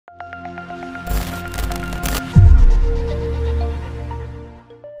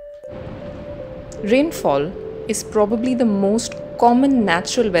Rainfall is probably the most common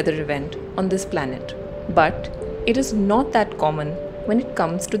natural weather event on this planet, but it is not that common when it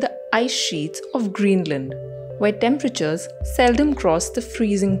comes to the ice sheets of Greenland, where temperatures seldom cross the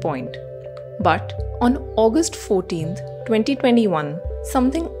freezing point. But on August 14th, 2021,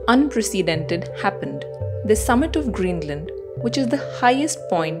 something unprecedented happened. The Summit of Greenland, which is the highest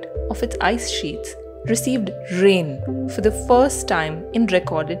point of its ice sheets, received rain for the first time in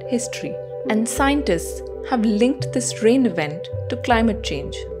recorded history. And scientists have linked this rain event to climate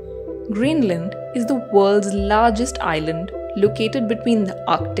change. Greenland is the world's largest island located between the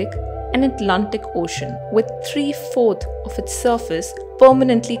Arctic and Atlantic Ocean, with 3/4 of its surface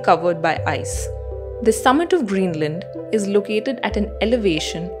permanently covered by ice. The Summit of Greenland is located at an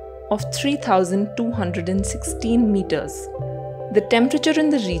elevation of 3,216 meters. The temperature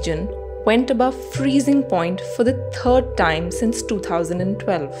in the region went above freezing point for the third time since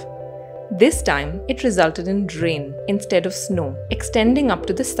 2012. This time, it resulted in rain instead of snow, extending up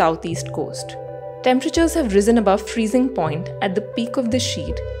to the southeast coast. Temperatures have risen above freezing point at the peak of the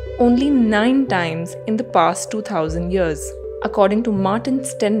sheet only 9 times in the past 2,000 years, according to Martin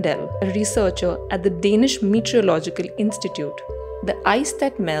Stendel, a researcher at the Danish Meteorological Institute. The ice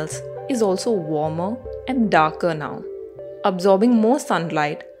that melts is also warmer and darker now, absorbing more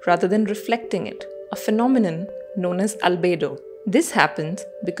sunlight rather than reflecting it, a phenomenon known as albedo. This happens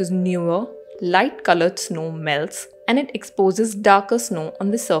because newer, light-colored snow melts and it exposes darker snow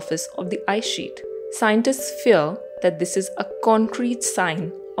on the surface of the ice sheet. Scientists fear that this is a concrete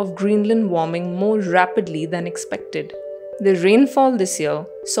sign of Greenland warming more rapidly than expected. The rainfall this year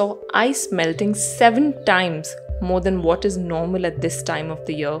saw ice melting 7 times more than what is normal at this time of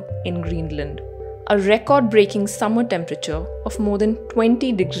the year in Greenland. A record-breaking summer temperature of more than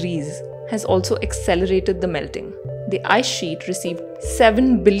 20 degrees has also accelerated the melting. The ice sheet received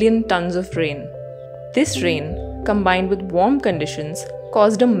 7 billion tons of rain. This rain, combined with warm conditions,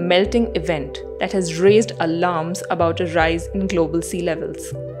 caused a melting event that has raised alarms about a rise in global sea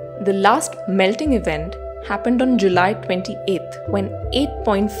levels. The last melting event happened on July 28th, when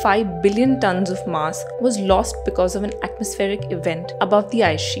 8.5 billion tons of mass was lost because of an atmospheric event above the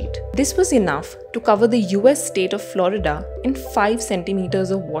ice sheet. This was enough to cover the US state of Florida in 5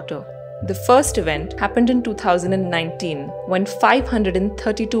 centimeters of water. The first event happened in 2019, when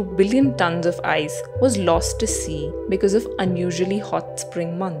 532 billion tons of ice was lost to sea because of unusually hot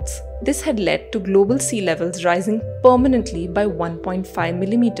spring months. This had led to global sea levels rising permanently by 1.5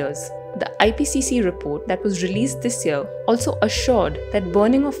 millimeters. The IPCC report that was released this year also assured that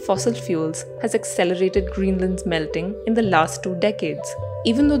burning of fossil fuels has accelerated Greenland's melting in the last 2 decades.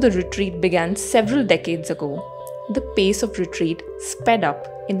 Even though the retreat began several decades ago, the pace of retreat sped up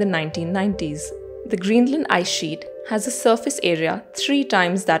in the 1990s. The Greenland ice sheet has a surface area 3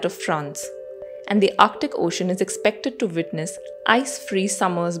 times that of France, and the Arctic Ocean is expected to witness ice-free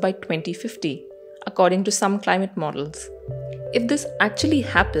summers by 2050, according to some climate models. If this actually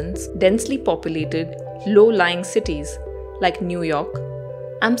happens, densely populated, low-lying cities like New York,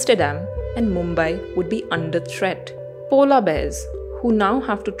 Amsterdam, and Mumbai would be under threat. Polar bears, who now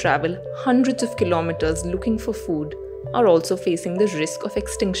have to travel hundreds of kilometers looking for food, are also facing the risk of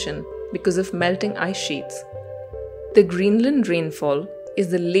extinction because of melting ice sheets. The Greenland rainfall is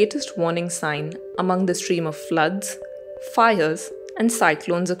the latest warning sign among the stream of floods, fires, and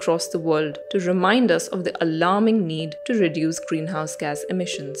cyclones across the world to remind us of the alarming need to reduce greenhouse gas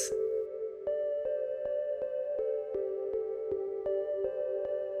emissions.